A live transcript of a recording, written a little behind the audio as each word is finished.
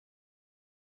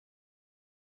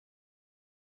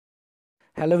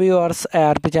Hello viewers,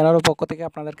 RP চ্যানেলের পক্ষ থেকে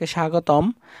আপনাদেরকে স্বাগতম।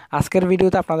 আজকের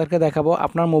ভিডিওতে আপনাদেরকে দেখাবো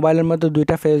আপনার মোবাইলের মধ্যে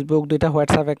দুইটা ফেসবুক, দুইটা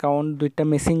হোয়াটসঅ্যাপ অ্যাকাউন্ট, দুইটা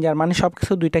মেসেঞ্জার মানে সব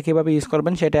কিছু দুইটা কীভাবে ইউজ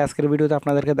করবেন সেটা আজকের ভিডিওতে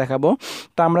আপনাদেরকে দেখাবো।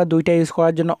 তো আমরা দুইটা ইউজ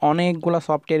করার জন্য অনেকগুলো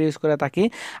সফটওয়্যার ইউজ করে থাকি।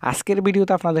 আজকের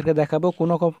ভিডিওতে আপনাদেরকে দেখাবো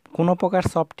কোনো প্রকার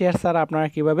সফটওয়্যার ছাড়া আপনারা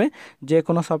কীভাবে যে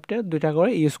কোনো সফটওয়্যার দুইটা করে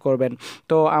ইউজ করবেন।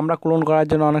 তো আমরা ক্লোন করার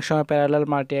জন্য অনেক সময় প্যারালাল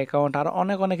মাল্টি অ্যাকাউন্ট আর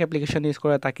অনেক অ্যাপ্লিকেশন ইউজ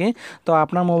করে থাকি। তো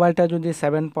আপনার মোবাইলটা যদি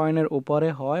 7 পয়েন্টের উপরে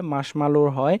হয়, মার্শম্যালোর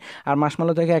হয় আর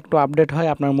মার্শম্যালো থেকে একটু আপডেট হয়,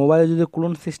 আপনার মোবাইলে যদি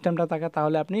ক্লোন সিস্টেমটা থাকে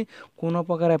তাহলে আপনি কোনো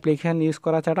প্রকার অ্যাপ্লিকেশন ইউজ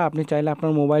করা ছাড়া আপনি চাইলে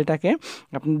আপনার মোবাইলটাকে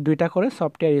আপনি দুইটা করে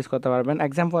সফটওয়্যার ইউজ করতে পারবেন।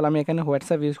 এক্সাম্পল, আমি এখানে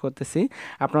হোয়াটসঅ্যাপ ইউজ করতেছি,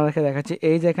 আপনাদেরকে দেখাচ্ছি।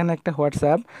 এই যে এখানে একটা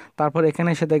হোয়াটসঅ্যাপ, তারপর এখানে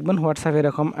এসে দেখবেন হোয়াটসঅ্যাপ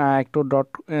এরকম একটু ডট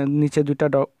নিচে দুইটা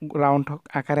রাউন্ড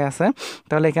আকারে আছে।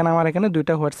 তাহলে আমার এখানে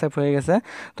দুইটা হোয়াটসঅ্যাপ হয়ে গেছে।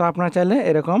 তো আপনারা চাইলে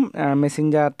এরকম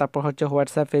মেসেঞ্জার, তারপর হচ্ছে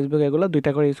হোয়াটসঅ্যাপ, ফেসবুক এগুলো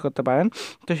দুইটা করে ইউজ করতে পারেন।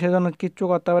 তো সেজন্য কিচ্ছু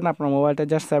করতে হবে না, আপনার মোবাইলটা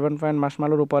জাস্ট 7 পয়েন্ট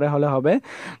মার্শম্যালোর উপরে হলে হবে।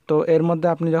 তো এর মধ্যে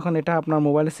আপনি যখন এটা আপনার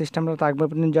মোবাইলের সিস্টেমটা থাকবে,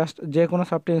 আপনি জাস্ট যে কোনো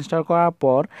সফটওয়্যার ইনস্টল করার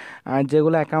পর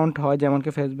যেগুলো অ্যাকাউন্ট হয় যেমন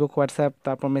কি ফেসবুক, হোয়াটসঅ্যাপ,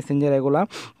 তারপর মেসেঞ্জার এগুলো।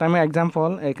 তো আমি এক্সাম্পল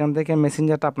এখান থেকে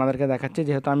মেসেঞ্জারটা আপনাদেরকে দেখাচ্ছি,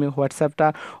 যেহেতু আমি হোয়াটসঅ্যাপটা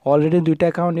অলরেডি দুইটা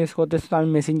অ্যাকাউন্ট ইউজ করতেছি, তো আমি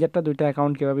মেসেঞ্জারটা দুইটা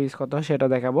অ্যাকাউন্ট কীভাবে ইউজ করতে হয় সেটা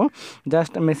দেখাবো।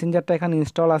 জাস্ট মেসেঞ্জারটা এখানে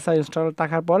ইনস্টল আছে, ইনস্টল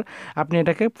থাকার পর আপনি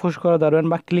এটাকে পুশ করে ধরবেন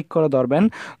বা ক্লিক করে ধরবেন।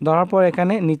 ধরার পর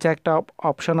এখানে নিচে একটা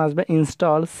অপশন আসবে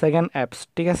ইনস্টল সেকেন্ড অ্যাপস,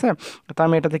 ঠিক আছে? তো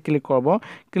আমি এটাতে ক্লিক করব।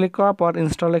 ক্লিক করার পর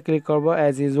ইনস্টলে ক্লিক করব।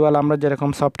 অ্যাজ ইউজুয়াল আমরা যেরকম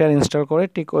সফটওয়্যার ইনস্টল করি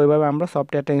ঠিক ওইভাবে আমরা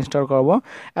সফটওয়্যারটা ইনস্টল করব।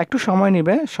 একটু সময়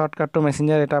নেবে। শর্টকাট টু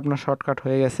মেসেঞ্জার, এটা আপনার শর্টকাট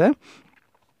হয়ে গেছে।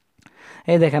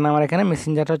 এই দেখেন আমার এখানে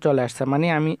মেসেঞ্জারটা চলে আসছে, মানে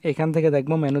আমি এখান থেকে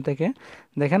দেখবো মেনু থেকে,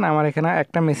 দেখেন আমার এখানে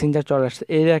একটা মেসেঞ্জার চলে আসছে।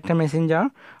 এই যে একটা মেসেঞ্জার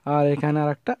আর এখানে আর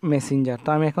একটা মেসেঞ্জার। তো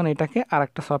আমি এখন এটাকে আর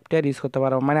একটা সফটওয়্যার ইউজ করতে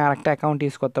পারবো, মানে আর একটা অ্যাকাউন্ট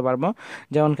ইউজ করতে পারবো।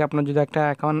 যেমন কি আপনার যদি একটা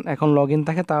অ্যাকাউন্ট এখন লগ ইন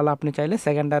থাকে তাহলে আপনি চাইলে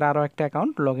সেকেন্ডারে আরও একটা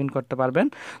অ্যাকাউন্ট লগ ইন করতে পারবেন।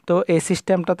 তো এই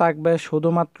সিস্টেমটা থাকবে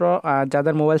শুধুমাত্র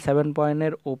যাদের মোবাইল 7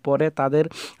 পয়েন্টের উপরে তাদের,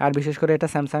 আর বিশেষ করে এটা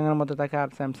স্যামসাংয়ের মধ্যে থাকে, আর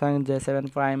স্যামসাং J7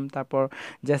 প্রাইম, তারপর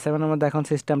J7-এর মধ্যে এখন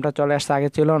সিস্টেমটা চলে আসছে, আগে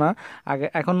ছিল না।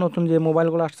 এখন নতুন যে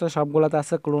মোবাইলগুলো আসছে সবগুলোতে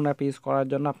আছে ক্লোন অ্যাপ ইউজ করার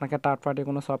জন্য। আপনাকে থার্ড পার্টি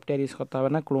কোনো সফটওয়্যার ইউজ করতে হবে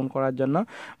না ক্লোন করার জন্য।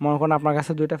 মনে করুন আপনার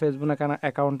কাছে দুইটা ফেসবুক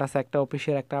অ্যাকাউন্ট আছে, একটা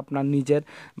অফিসিয়াল, একটা আপনার নিজের,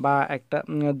 বা একটা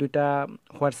দুইটা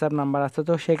হোয়াটসঅ্যাপ নাম্বার আছে।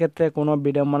 তো সেক্ষেত্রে কোনো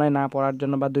বিড়ম্বনায় না পড়ার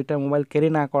জন্য বা দুইটা মোবাইল ক্যারি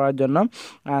না করার জন্য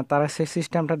তারা সেই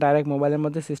সিস্টেমটা ডাইরেক্ট মোবাইলের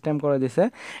মধ্যে সিস্টেম করে দিছে।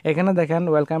 এখানে দেখেন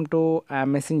welcome to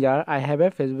Messenger, I have a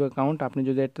Facebook account. আপনি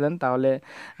যদি এটা দেন তাহলে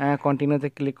কন্টিনিউতে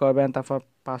ক্লিক করবেন, তারপর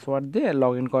পাসওয়ার্ড দিয়ে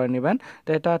লগ ইন করে নেবেন। তো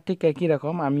এটা ঠিক একই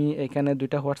রকম। আমি এখানে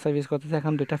দুইটা হোয়াটসঅ্যাপ ইউজ করতেছি,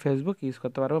 এখন দুইটা ফেসবুক ইউজ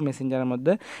করতে পারবো মেসেঞ্জারের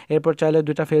মধ্যে। এরপর চাইলে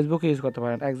দুইটা ফেসবুক ইউজ করতে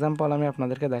পারেন। এক্সাম্পল আমি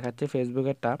আপনাদেরকে দেখাচ্ছি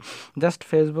ফেসবুকেরটা। জাস্ট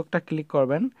ফেসবুকটা ক্লিক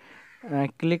করবেন,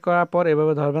 ক্লিক করার পর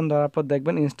এভাবে ধরবেন, ধরার পর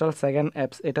দেখবেন ইনস্টল সেকেন্ড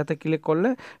অ্যাপস, এটাতে ক্লিক করলে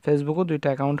ফেসবুকও দুইটা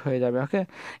অ্যাকাউন্ট হয়ে যাবে। ওকে,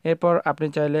 এরপর আপনি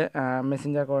চাইলে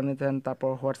মেসেঞ্জার করে নিতেন, তারপর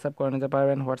হোয়াটসঅ্যাপ করে নিতে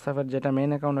পারবেন, হোয়াটসঅ্যাপের যেটা মেইন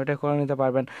অ্যাকাউন্ট ওইটা করে নিতে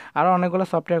পারবেন। আরও অনেকগুলো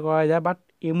সফটওয়্যার করা যায়, বাট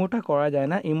ইমোটা করা যায়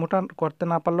না। ইমোটা করতে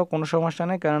না পারলেও কোনো সমস্যা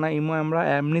নেই, কেননা ইমো আমরা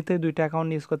এমনিতেই দুইটা অ্যাকাউন্ট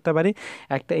ইউজ করতে পারি,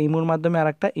 একটা ইমোর মাধ্যমে আর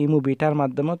একটা ইমো বিটার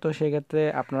মাধ্যমে। তো সেক্ষেত্রে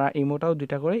আপনারা ইমোটাও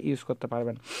দুইটা করে ইউজ করতে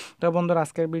পারবেন। তো বন্ধুরা,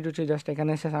 আজকের ভিডিওটি জাস্ট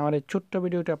এখানে শেষ। আমার এই ছোট্ট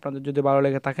ভিডিওটি আপনাদের যদি ভালো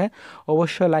লেগে থাকে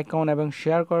অবশ্যই লাইক, কমেন্ট এবং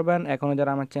শেয়ার করবেন। এখনও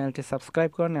যারা আমার চ্যানেলটি সাবস্ক্রাইব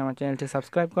করেন, আমার চ্যানেলটি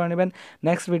সাবস্ক্রাইব করে নেবেন।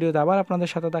 নেক্সট ভিডিওতে আবার আপনাদের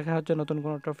সাথে দেখা হচ্ছে নতুন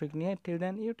কোনো টপিক নিয়ে। Till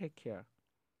then, you take care.